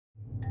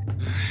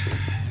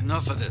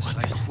Enough of this.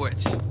 I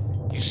quit.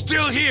 You're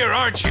still here,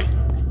 aren't you?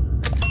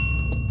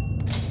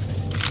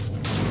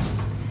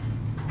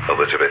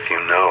 Elizabeth, you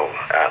know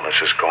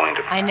Atlas is going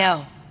to... I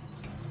know.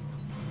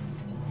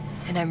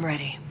 And I'm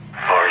ready.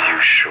 Are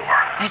you sure?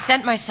 I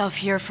sent myself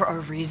here for a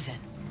reason.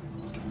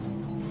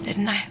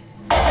 Didn't I?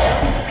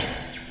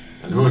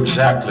 And who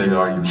exactly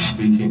are you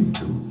speaking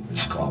to,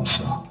 Miss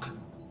Comstock?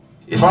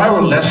 If I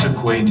were less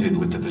acquainted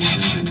with the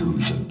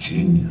vicissitudes of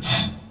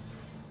genius,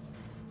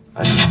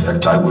 I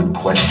suspect I would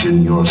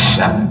question your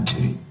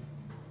sanity.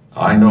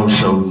 I know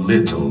so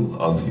little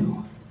of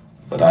you,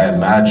 but I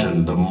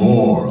imagine the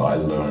more I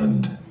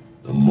learned,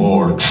 the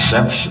more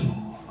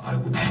exceptional I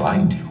would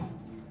find you.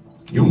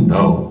 You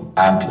know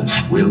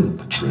Atlas will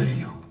betray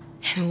you.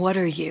 And what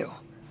are you?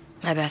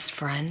 My best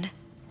friend?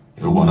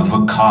 You're one of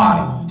a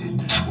kind in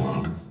this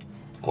world,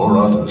 or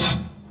others.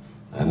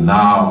 And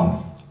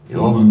now,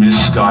 your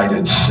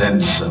misguided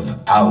sense of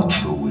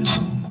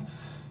altruism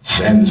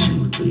sends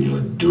you to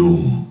your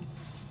doom.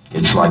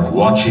 It's like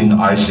watching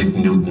Isaac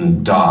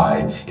Newton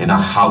die in a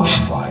house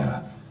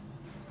fire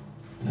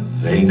in a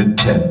vain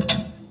attempt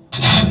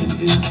to save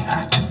his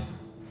cat.